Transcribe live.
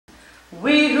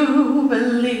We who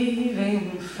believe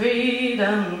in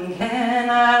freedom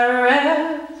cannot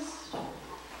rest.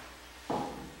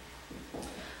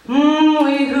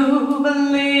 We who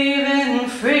believe in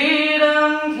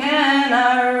freedom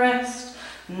cannot rest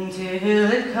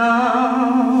until it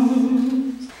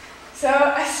comes. So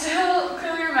I still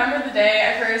clearly remember the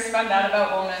day I first found out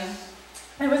about Woolman.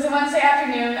 It was a Wednesday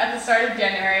afternoon at the start of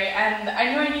January, and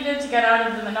I knew I needed to get out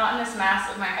of the monotonous mass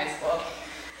of my high school.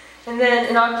 And then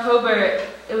in October,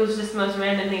 it was just the most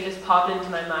random thing just popped into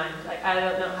my mind. Like, I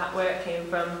don't know where it came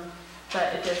from,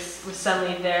 but it just was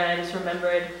suddenly there, and I just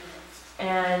remembered.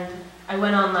 And I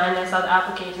went online and I saw the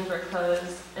applications were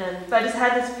closed, and so I just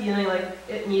had this feeling like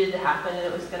it needed to happen and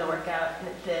it was going to work out, and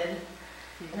it did.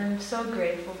 And I'm so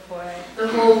grateful for it. The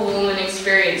whole Woolman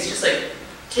experience just like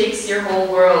takes your whole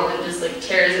world and just like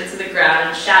tears it to the ground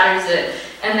and shatters it,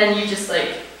 and then you just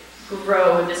like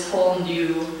grow with this whole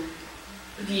new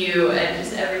view and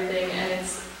just everything, and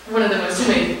it's one of the most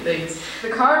amazing things. The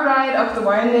car ride up the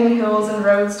winding hills and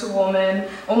roads to Woolman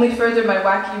only furthered my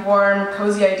wacky, warm,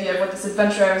 cozy idea of what this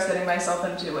adventure I was getting myself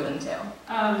into would entail.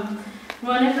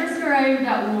 When I first arrived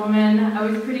at Woolman, I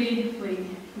was pretty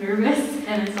nervous,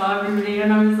 and I saw everybody,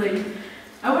 and I was like,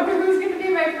 I wonder who's going to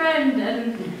be my friend,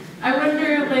 and I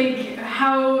wonder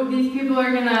how these people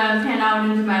are going to pan out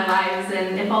into my lives,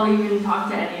 and if I'll even talk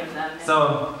to any of them.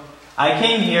 So I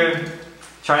came here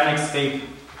trying to escape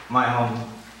my home,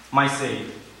 my city.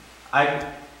 I've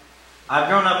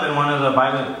grown up in one of the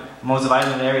most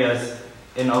violent areas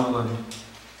in Oakland,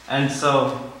 and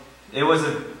so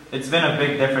it's been a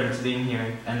big difference being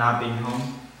here and not being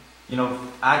home. You know,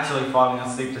 actually falling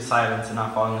asleep to silence and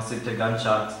not falling asleep to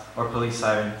gunshots or police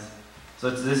sirens. So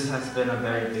this has been a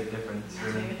very big difference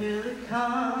for me. Till it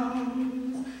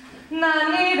comes,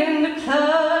 not needing the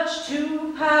clutch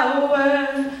to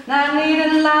power, not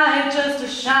needing light just to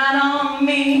shine on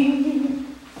me.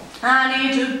 I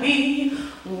need to be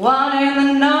one in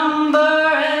the number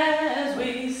as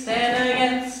we stand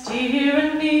against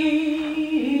tyranny.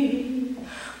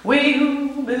 We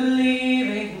who believe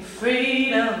in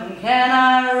freedom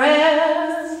cannot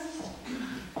rest.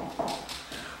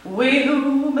 We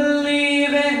who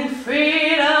believe in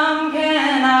freedom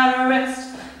cannot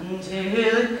rest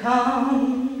until it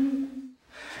comes.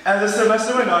 As the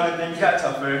semester went on and things got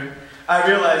tougher, I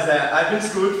realized that I've been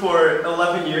screwed for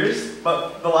 11 years,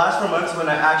 but the last 4 months when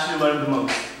I actually learned the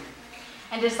most.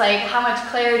 And just how much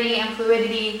clarity and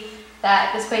fluidity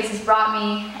that this place has brought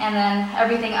me, and then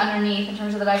everything underneath in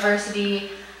terms of the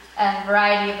diversity and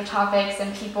variety of the topics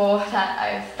and people that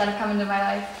have come into my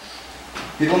life.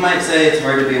 People might say it's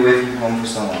hard to be away from home for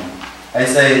so long. I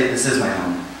say this is my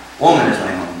home. Woolman is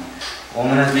my home.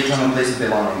 Woolman has become a place of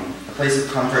belonging, a place of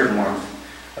comfort and warmth,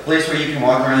 a place where you can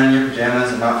walk around in your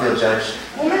pajamas and not feel judged.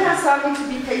 Woolman has taught me to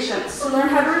be patient, to learn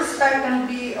how to respect and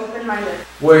be open-minded.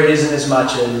 Where it isn't as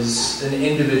much as an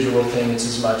individual thing, it's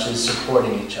as much as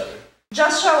supporting each other.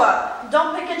 Just show up.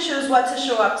 Don't pick and choose what to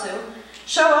show up to.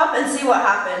 Show up and see what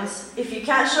happens. If you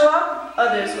can't show up,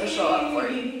 others will show up for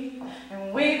you.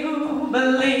 And we who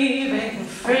believe in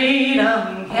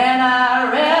freedom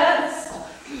cannot rest.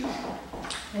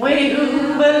 We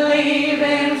who believe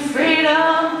in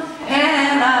freedom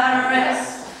cannot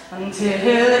rest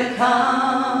until it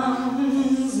comes.